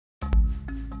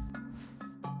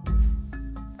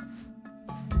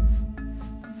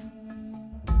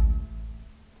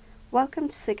Welcome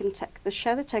to Second Take, the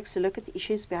show that takes a look at the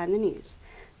issues behind the news.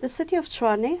 The City of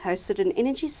Tshwane hosted an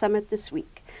energy summit this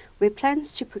week, where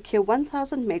plans to procure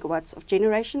 1,000 megawatts of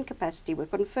generation capacity were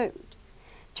confirmed.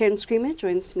 Terence Creamer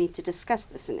joins me to discuss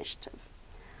this initiative.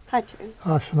 Hi, Terence.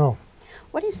 Hi, Chanel.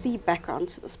 What is the background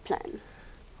to this plan?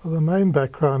 Well, the main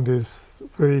background is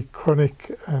very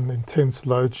chronic and intense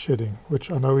load shedding, which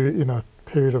I know we're in a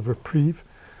period of reprieve,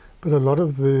 but a lot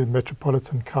of the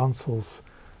metropolitan councils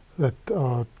that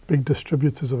are big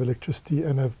distributors of electricity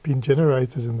and have been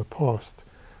generators in the past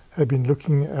have been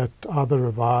looking at either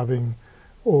reviving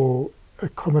or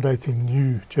accommodating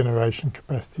new generation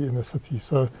capacity in the city.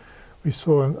 So we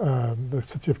saw the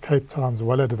City of Cape Town's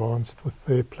well advanced with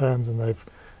their plans, and they've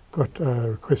got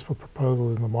requests for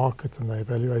proposals in the market and they're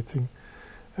evaluating.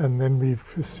 And then we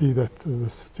see that the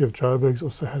City of Joburg's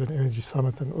also had an energy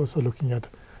summit and also looking at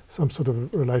some sort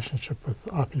of relationship with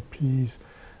IPPs.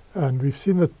 And we've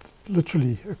seen it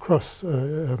literally across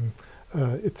Tshwane.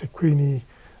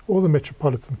 All the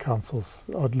metropolitan councils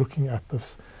are looking at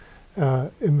this.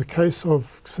 In the case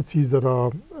of cities that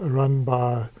are run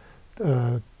by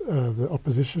the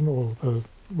opposition or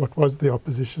what was the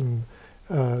opposition,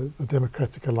 the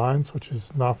Democratic Alliance, which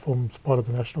is now forms part of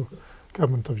the National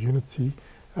Government of Unity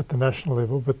at the national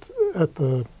level, but at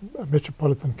the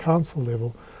Metropolitan Council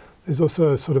level, there's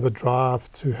also a sort of a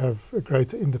drive to have a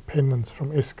greater independence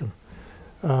from Eskom.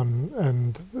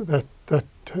 And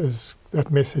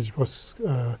that message was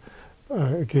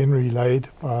again relayed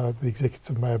by the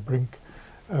Executive Mayor Brink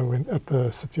when at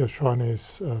the City of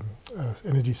Tshwane's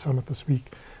Energy Summit this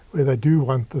week, where they do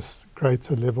want this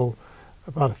greater level,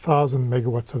 about 1,000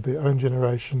 megawatts of their own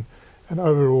generation, and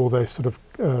overall they're sort of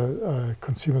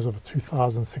consumers of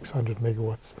 2,600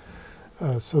 megawatts.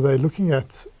 So they're looking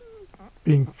at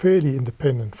being fairly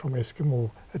independent from Eskom, or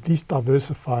at least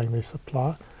diversifying their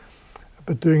supply,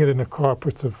 but doing it in a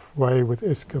cooperative way with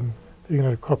Eskom, doing it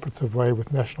in a cooperative way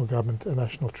with national government and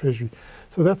national treasury.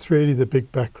 So that's really the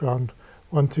big background,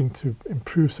 wanting to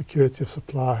improve security of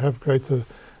supply, have greater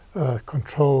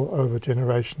control over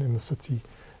generation in the city.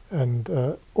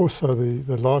 And also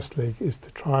the last leg is to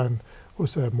try and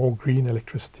also have more green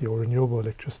electricity or renewable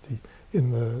electricity in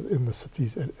the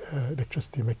city's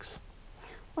electricity mix.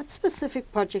 What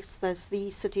specific projects does the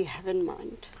city have in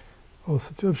mind? Well,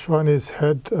 City of Tshwane has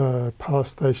had power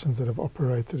stations that have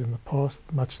operated in the past,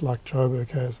 much like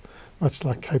Joburg has, much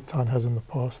like Cape Town has in the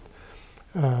past.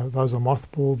 Those are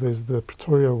mothballed. There's the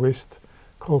Pretoria West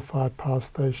coal-fired power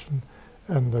station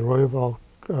and the Rooiwal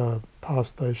power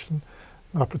station.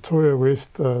 Now, Pretoria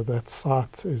West, that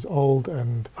site is old,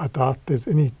 and I doubt there's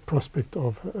any prospect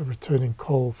of returning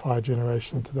coal-fired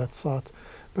generation to that site,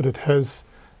 but it has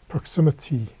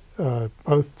proximity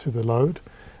both to the load,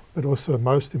 but also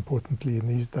most importantly in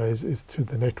these days is to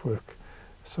the network.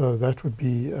 So that would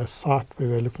be a site where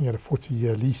they're looking at a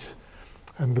 40-year lease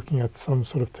and looking at some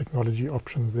sort of technology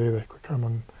options there that could come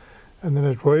on. And then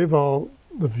at Rooiwal,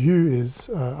 the view is,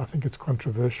 I think it's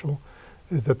controversial,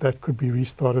 is that could be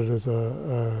restarted as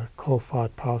a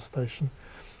coal-fired power station.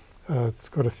 It's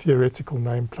got a theoretical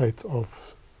nameplate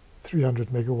of 300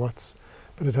 megawatts,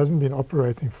 but it hasn't been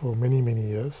operating for many, many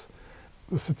years.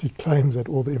 The city claims that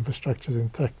all the infrastructure is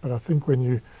intact, but I think when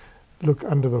you look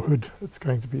under the hood, it's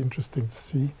going to be interesting to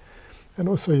see. And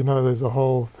also, there's a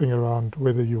whole thing around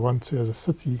whether you want to, as a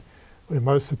city, where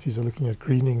most cities are looking at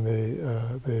greening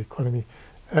their economy,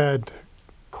 add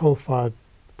coal-fired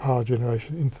power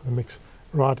generation into the mix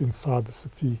right inside the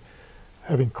city,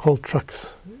 having coal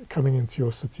trucks coming into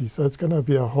your city. So it's going to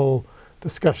be a whole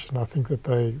discussion, I think, that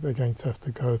they're going to have to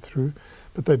go through.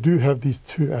 But they do have these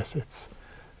two assets.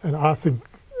 And I think,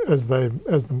 as the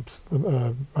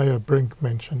Mayor Brink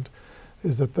mentioned,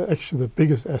 is that actually the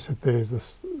biggest asset there is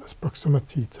this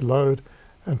proximity to load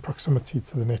and proximity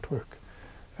to the network.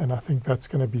 And I think that's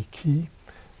going to be key.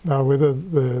 Now, whether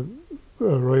the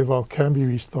Rooiwal can be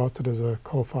restarted as a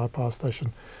coal-fired power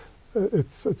station,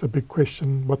 it's a big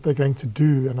question. What they're going to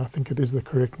do, and I think it is the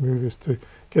correct move, is to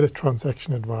get a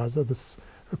transaction advisor. This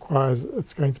requires,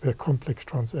 it's going to be a complex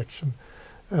transaction,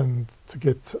 and to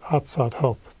get outside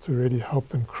help to really help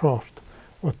them craft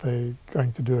what they're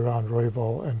going to do around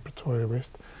Rooiwal and Pretoria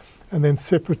West. And then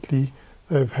separately,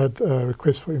 they've had a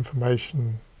request for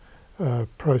information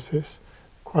process.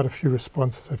 Quite a few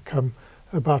responses have come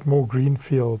about more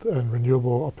greenfield and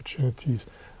renewable opportunities,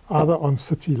 either on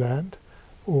city land,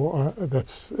 or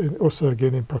that's also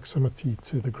again in proximity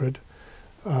to the grid,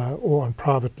 or on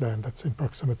private land that's in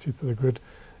proximity to the grid.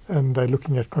 And they're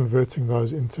looking at converting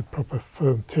those into proper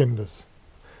firm tenders.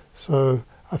 So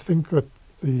I think that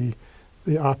the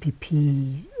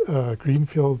IPP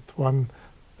greenfield one,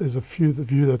 there's a few that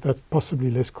view that that's possibly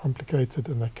less complicated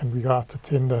and that can be go out to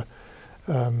tender,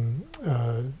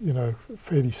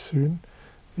 fairly soon.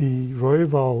 The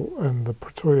Rooiwal and the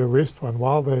Pretoria West one,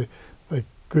 while they're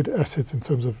good assets in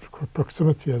terms of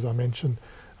proximity, as I mentioned,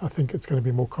 I think it's going to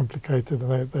be more complicated,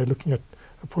 and they're looking at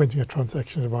appointing a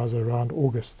transaction advisor around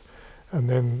August, and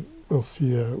then we'll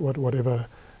see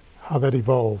how that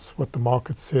evolves, what the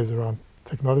market says around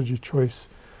technology choice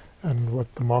and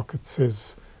what the market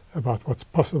says about what's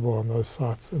possible on those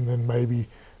sites, and then maybe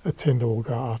a tender will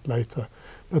go out later.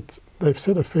 But they've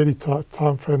set a fairly tight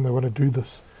time frame. They want to do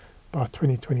this by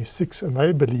 2026, and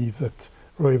they believe that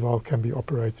Rooiwal can be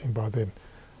operating by then.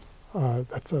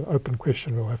 That's an open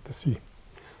question. We'll have to see.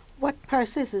 What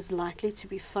process is likely to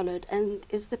be followed, and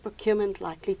is the procurement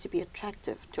likely to be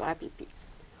attractive to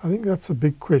IPPs? I think that's a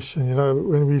big question. You know,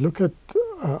 when we look at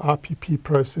IPP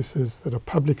processes that are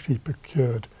publicly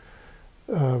procured,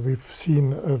 we've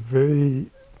seen a very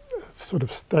sort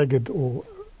of staggered or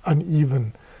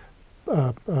uneven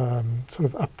sort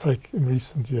of uptake in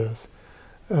recent years.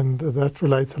 And that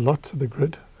relates a lot to the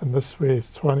grid. And this way,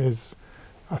 Tshwane is,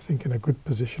 I think, in a good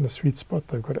position, a sweet spot.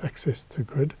 They've got access to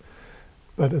grid.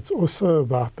 But it's also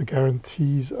about the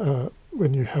guarantees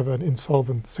when you have an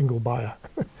insolvent single buyer.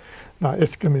 Now,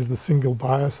 Eskom is the single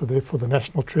buyer, so therefore the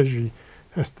National Treasury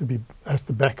has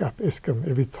to back up Eskom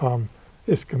every time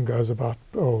Eskom goes about,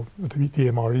 or the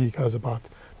DMRE goes about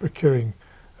procuring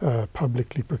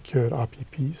publicly procured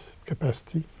RPPs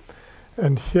capacity.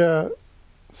 And here,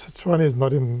 Tshwane is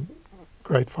not in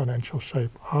great financial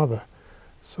shape either.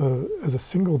 So as a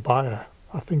single buyer,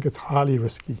 I think it's highly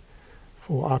risky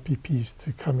for RPPs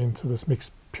to come into this mix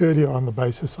purely on the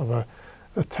basis of a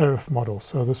tariff model.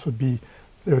 So there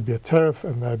would be a tariff,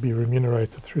 and they'd be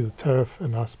remunerated through the tariff,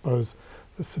 and I suppose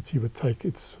the city would take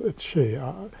its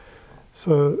share.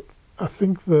 So I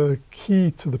think the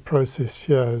key to the process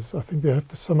here is I think they have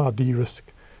to somehow de-risk.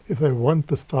 If they want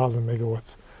this 1,000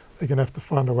 megawatts, they're going to have to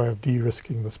find a way of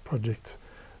de-risking this project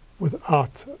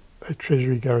without a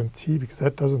treasury guarantee, because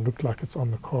that doesn't look like it's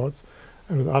on the cards,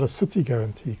 and without a city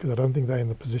guarantee, because I don't think they're in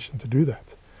the position to do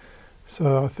that.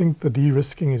 So I think the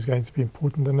de-risking is going to be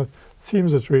important, and it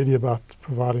seems it's really about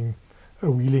providing a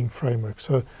wheeling framework.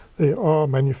 So there are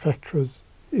manufacturers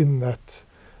in that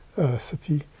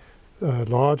city,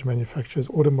 large manufacturers,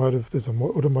 automotive, there's an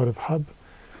automotive hub.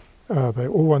 They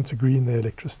all want to green their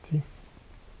electricity.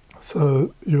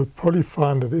 So you'll probably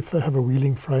find that if they have a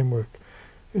wheeling framework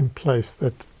in place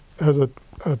that has a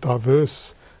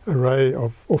diverse array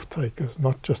of off-takers,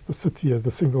 not just the city as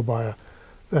the single buyer,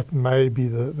 that may be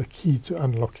the key to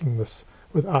unlocking this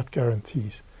without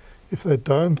guarantees. If they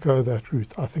don't go that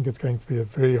route, I think it's going to be a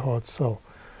very hard sell.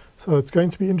 So it's going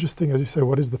to be interesting, as you say,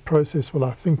 what is the process? Well,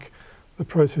 I think the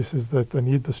process is that they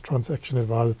need this transaction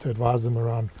advisor to advise them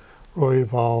around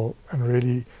Rooiwal and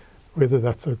really whether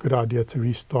that's a good idea to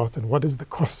restart, and what is the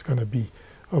cost going to be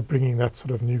of bringing that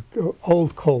sort of new,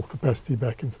 old coal capacity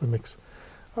back into the mix.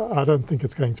 I don't think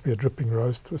it's going to be a dripping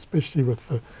roast, especially with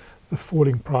the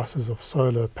falling prices of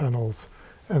solar panels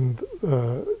and,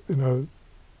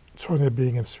 Tshwane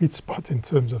being a sweet spot in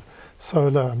terms of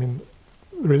solar. I mean,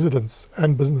 residents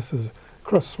and businesses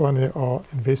across Tshwane are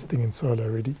investing in solar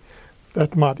already.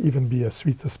 That might even be a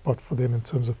sweeter spot for them in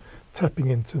terms of tapping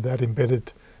into that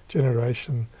embedded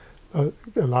generation,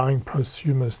 allowing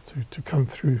prosumers to come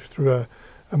through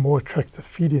a more attractive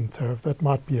feed-in tariff. That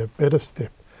might be a better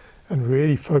step, and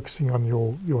really focusing on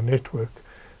your network.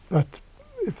 But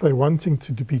if they're wanting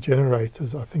to be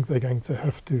generators, I think they're going to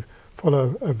have to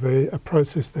follow a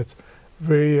process that's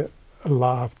very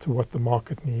alive to what the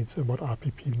market needs and what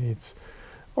RPP needs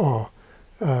are.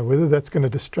 Whether that's going to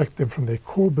distract them from their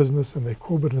core business, and their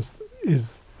core business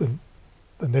is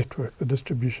the network, the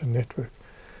distribution network,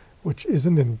 which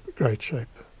isn't in great shape.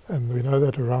 And we know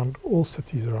that around all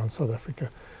cities around South Africa.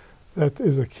 That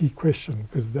is a key question,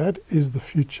 because that is the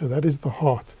future, that is the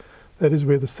heart, that is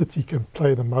where the city can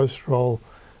play the most role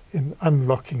in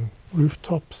unlocking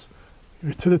rooftops,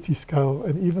 utility scale,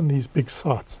 and even these big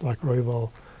sites like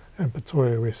Rooiwal and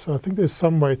Pretoria West. So I think there's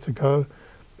some way to go,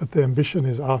 but the ambition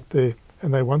is out there,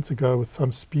 and they want to go with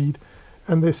some speed.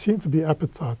 And there seemed to be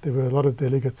appetite. There were a lot of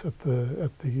delegates at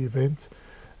the event,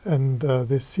 and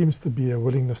there seems to be a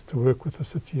willingness to work with the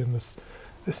city, and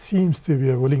there seems to be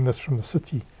a willingness from the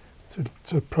city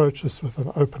to approach this with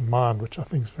an open mind, which I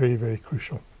think is very, very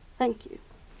crucial. Thank you.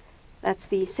 That's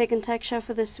the second Tech Show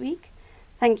for this week.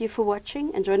 Thank you for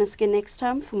watching, and join us again next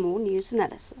time for more news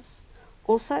analysis.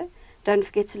 Also, don't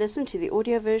forget to listen to the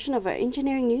audio version of our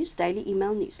Engineering News daily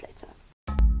email newsletter.